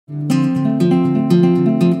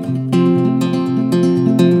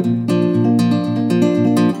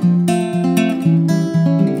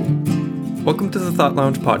Thought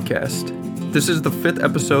Lounge podcast. This is the 5th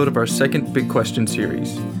episode of our second Big Question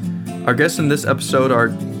series. Our guests in this episode are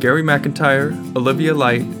Gary McIntyre, Olivia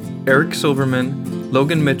Light, Eric Silverman,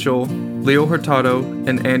 Logan Mitchell, Leo Hurtado,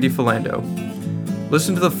 and Andy Philando.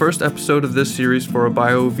 Listen to the first episode of this series for a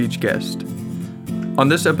bio of each guest. On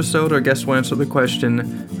this episode, our guests will answer the question,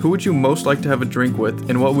 who would you most like to have a drink with,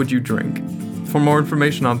 and what would you drink? For more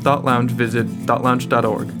information on Thought Lounge, visit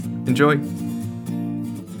thoughtlounge.org. Enjoy!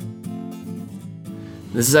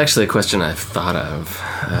 This is actually a question I've thought of.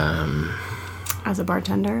 As a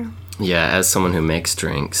bartender? Yeah, as someone who makes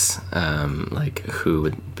drinks, who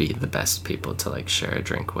would be the best people to share a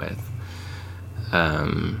drink with?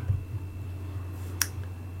 I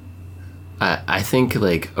think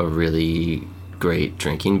a really great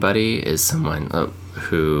drinking buddy is someone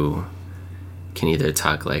who can either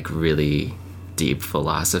talk really deep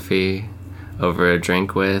philosophy over a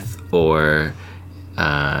drink with, or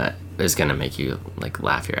is gonna make you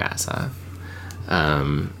laugh your ass off.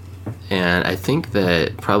 And I think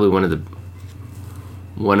that probably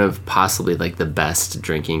one of possibly the best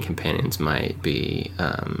drinking companions might be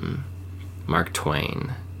Mark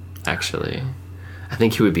Twain. Actually, I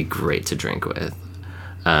think he would be great to drink with.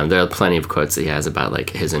 There are plenty of quotes that he has about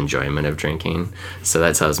his enjoyment of drinking, so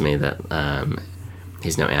that tells me that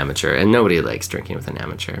he's no amateur, and nobody likes drinking with an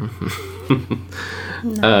amateur.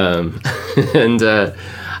 No. And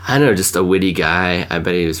I don't know, just a witty guy. I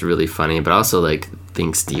bet he was really funny, but also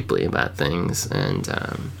thinks deeply about things, and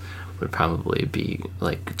would probably be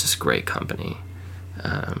just great company.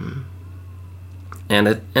 And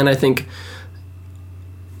I think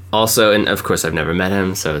also, and of course I've never met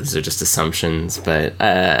him, so these are just assumptions, but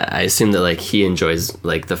I assume that he enjoys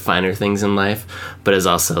the finer things in life, but is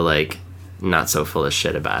also not so full of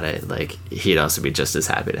shit about it. He'd also be just as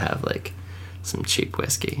happy to have some cheap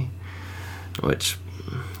whiskey, which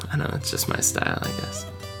I don't know, it's just my style, I guess.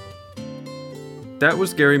 That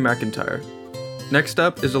was Gary McIntyre. Next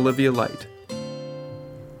up is Olivia Light.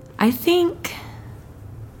 I think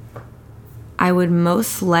I would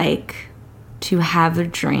most like to have a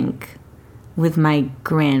drink with my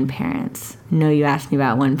grandparents. No, you asked me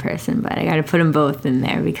about one person, but I got to put them both in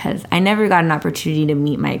there because I never got an opportunity to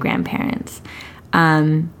meet my grandparents.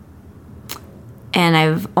 And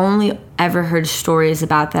I've only ever heard stories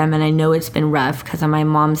about them, and I know it's been rough because on my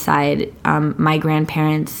mom's side, my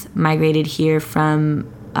grandparents migrated here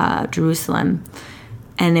from Jerusalem,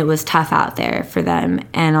 and it was tough out there for them.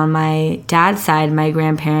 And on my dad's side, my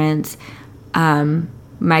grandparents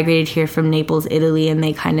migrated here from Naples, Italy, and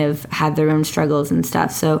they kind of had their own struggles and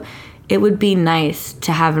stuff. So it would be nice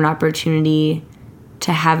to have an opportunity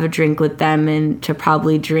to have a drink with them and to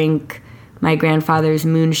probably drink my grandfather's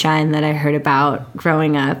moonshine that I heard about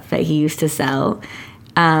growing up that he used to sell,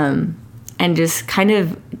 and just kind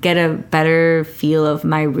of get a better feel of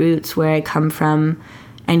my roots, where I come from,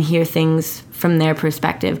 and hear things from their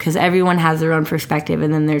perspective, because everyone has their own perspective,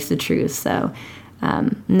 and then there's the truth. So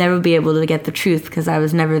never be able to get the truth because I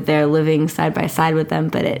was never there living side by side with them,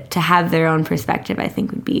 but to have their own perspective I think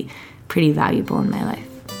would be pretty valuable in my life.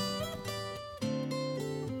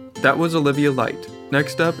 That was Olivia Light.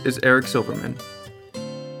 Next up is Eric Silverman.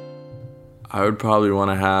 I would probably want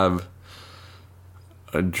to have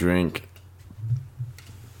a drink.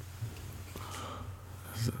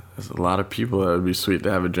 There's a lot of people that would be sweet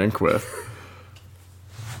to have a drink with.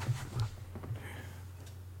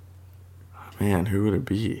 Man, who would it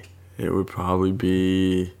be? It would probably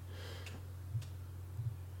be...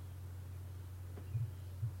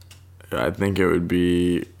 I think it would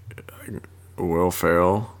be Will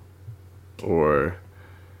Ferrell or...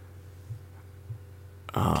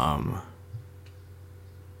 I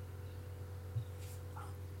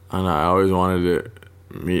don't know, I always wanted to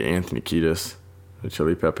meet Anthony Kiedis, the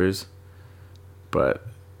Chili Peppers, but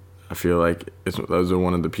I feel those are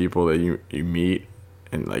one of the people that you meet,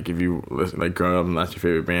 and if you listen, growing up and that's your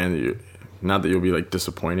favorite band, not that you'll be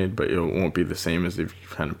disappointed, but it won't be the same as if you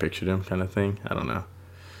kind of pictured him, kind of thing. I don't know,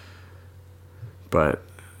 but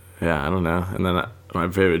yeah, I don't know. And then my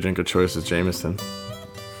favorite drink of choice is Jameson.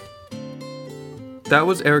 That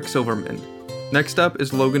was Eric Silverman. Next up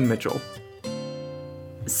is Logan Mitchell.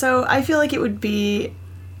 So I feel like it would be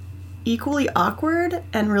equally awkward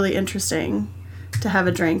and really interesting to have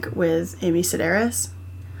a drink with Amy Sedaris,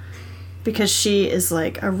 because she is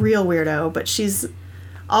a real weirdo, but she's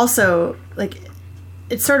also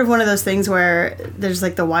it's sort of one of those things where there's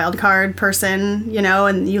the wild card person,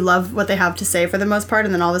 and you love what they have to say for the most part,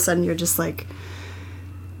 and then all of a sudden you're just wait,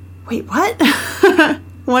 what?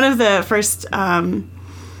 One of the first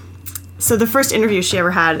So the first interview she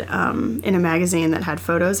ever had in a magazine that had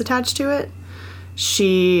photos attached to it,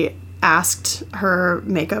 she asked her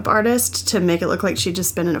makeup artist to make it look like she'd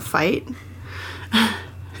just been in a fight.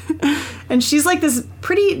 And she's like this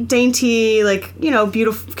pretty dainty, like, you know,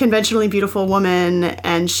 beautiful, conventionally beautiful woman,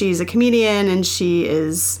 and she's a comedian, and she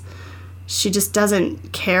just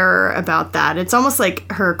doesn't care about that. It's almost like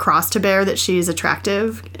her cross to bear that she's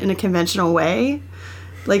attractive in a conventional way.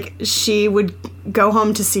 Like, she would go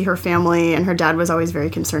home to see her family, and her dad was always very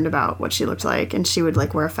concerned about what she looked like, and she would,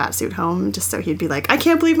 like, wear a fat suit home just so he'd be like, I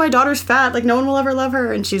can't believe my daughter's fat, like, no one will ever love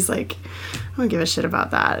her. And she's like, I don't give a shit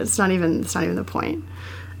about that. It's not even the point.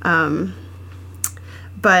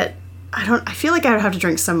 But I feel like I would have to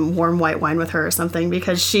drink some warm white wine with her or something,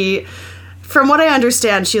 because she, from what I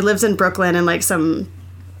understand, she lives in Brooklyn in like some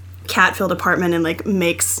cat-filled apartment and like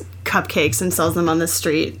makes cupcakes and sells them on the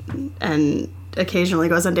street, and occasionally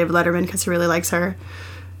goes on David Letterman because he really likes her.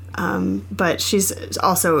 But she's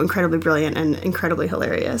also incredibly brilliant and incredibly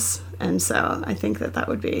hilarious. And so I think that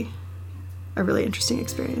would be a really interesting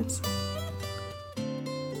experience.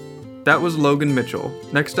 That was Logan Mitchell.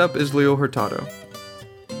 Next up is Leo Hurtado.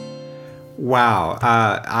 Wow,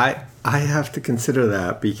 I have to consider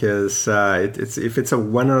that, because if it's a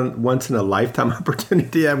once in a lifetime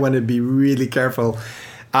opportunity, I want to be really careful.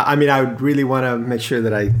 I mean, I would really want to make sure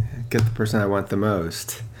that I get the person I want the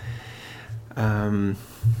most.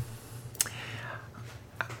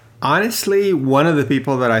 Honestly, one of the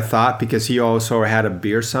people that I thought, because he also had a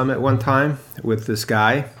beer summit one time with this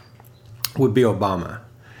guy, would be Obama.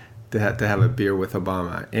 To have a beer with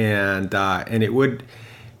Obama, and it would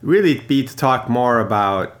really be to talk more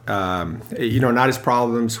about not his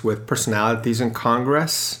problems with personalities in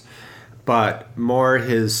Congress, but more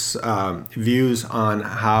his views on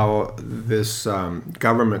how this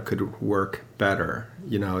government could work better.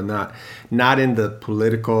 You know, not in the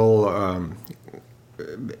political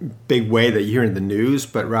big way that you hear in the news,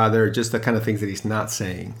 but rather just the kind of things that he's not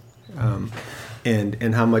saying,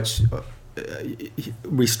 and how much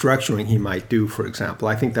restructuring he might do, for example.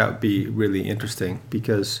 I think that would be really interesting,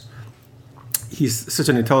 because he's such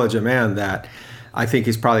an intelligent man that I think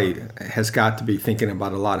he's probably has got to be thinking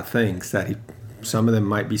about a lot of things that some of them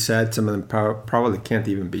might be said, some of them probably can't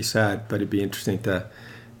even be said, but it'd be interesting to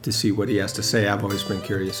see what he has to say. I've always been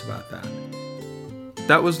curious about that.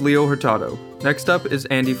 That was Leo Hurtado. Next up is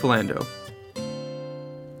Andy Philando.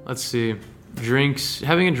 Let's see.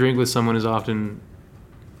 Having a drink with someone is often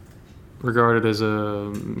regarded as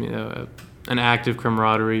an act of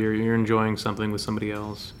camaraderie, or you're enjoying something with somebody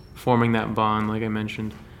else, forming that bond, like I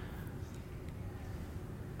mentioned.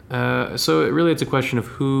 So it's a question of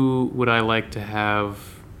who would I like to have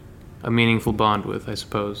a meaningful bond with, I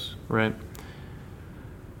suppose, right?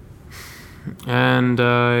 And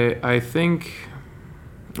I think,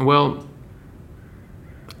 well,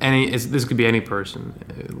 this could be any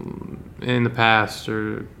person, in the past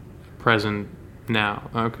or present now.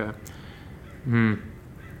 Okay.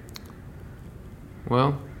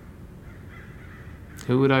 Well,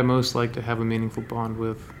 who would I most like to have a meaningful bond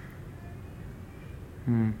with?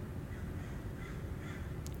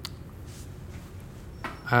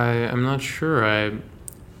 I'm not sure.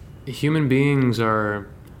 Human beings are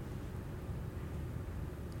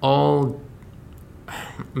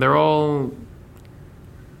they're all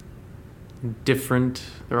different.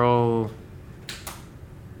 They're all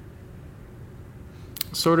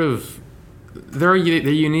sort of, they're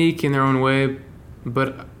unique in their own way,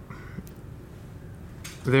 but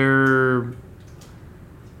they're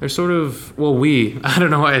sort of, I don't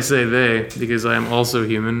know why I say they, because I am also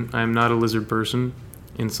human. I am not a lizard person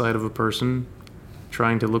inside of a person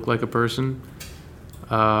trying to look like a person.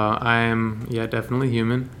 I am, definitely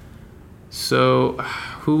human. So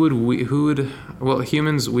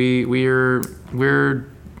humans, we're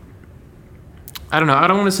I don't know, I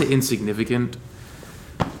don't want to say insignificant,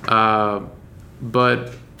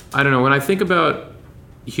 but I don't know, when I think about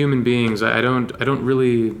human beings, I don't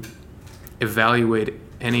really evaluate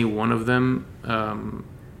any one of them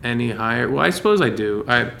any higher. Well, I suppose I do.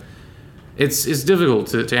 It's difficult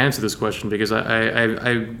to answer this question, because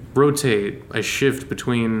I rotate, I shift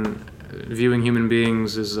between viewing human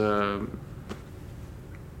beings as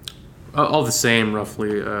all the same,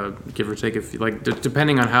 roughly, give or take. If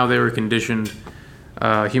depending on how they were conditioned,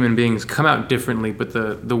 human beings come out differently, but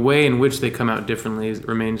the way in which they come out differently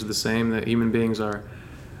remains the same. That human beings are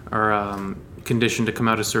conditioned to come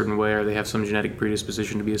out a certain way, or they have some genetic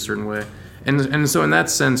predisposition to be a certain way, and so in that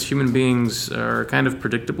sense, human beings are kind of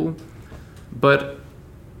predictable. But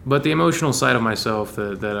the emotional side of myself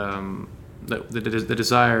that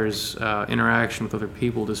desires interaction with other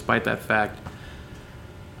people, despite that fact,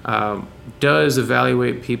 does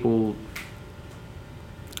evaluate people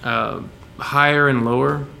higher and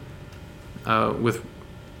lower with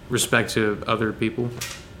respect to other people.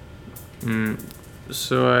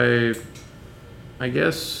 So I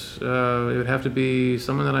guess it would have to be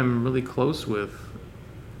someone that I'm really close with.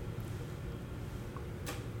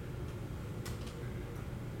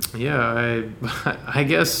 Yeah, I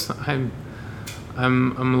guess I'm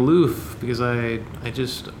aloof because I'm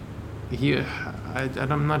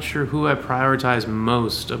not sure who I prioritize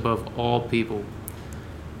most above all people,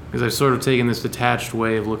 because I've sort of taken this detached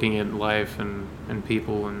way of looking at life and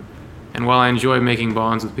people, and while I enjoy making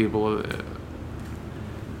bonds with people,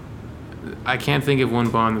 I can't think of one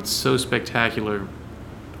bond that's so spectacular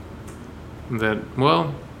that,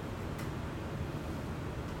 well,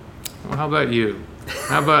 how about you?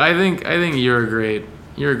 How about I think you're a great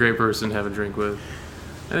person to have a drink with.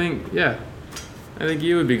 I think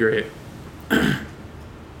you would be great.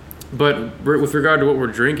 But with regard to what we're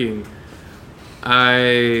drinking,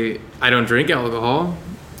 I don't drink alcohol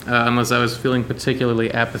unless I was feeling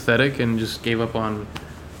particularly apathetic and just gave up on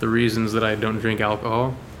the reasons that I don't drink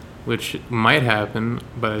alcohol, which might happen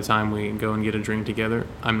by the time we go and get a drink together.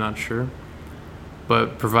 I'm not sure.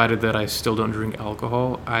 But provided that I still don't drink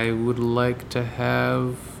alcohol, I would like to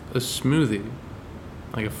have a smoothie,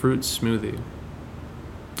 like a fruit smoothie.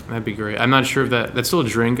 That'd be great. I'm not sure if that's still a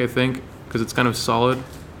drink, I think, because it's kind of solid,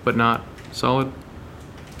 but not solid.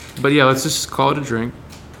 But yeah, let's just call it a drink.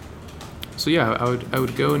 So yeah, I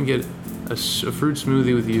would go and get a fruit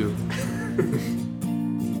smoothie with you.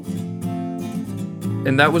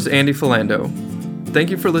 And that was Andy Philando.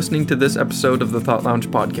 Thank you for listening to this episode of the Thought Lounge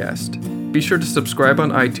podcast. Be sure to subscribe on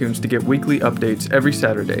iTunes to get weekly updates every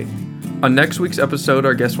Saturday. On next week's episode,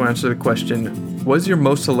 our guest will answer the question, what is your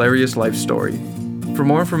most hilarious life story? For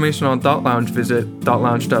more information on Thought Lounge, visit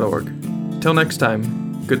thoughtlounge.org. Till next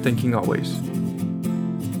time, good thinking always.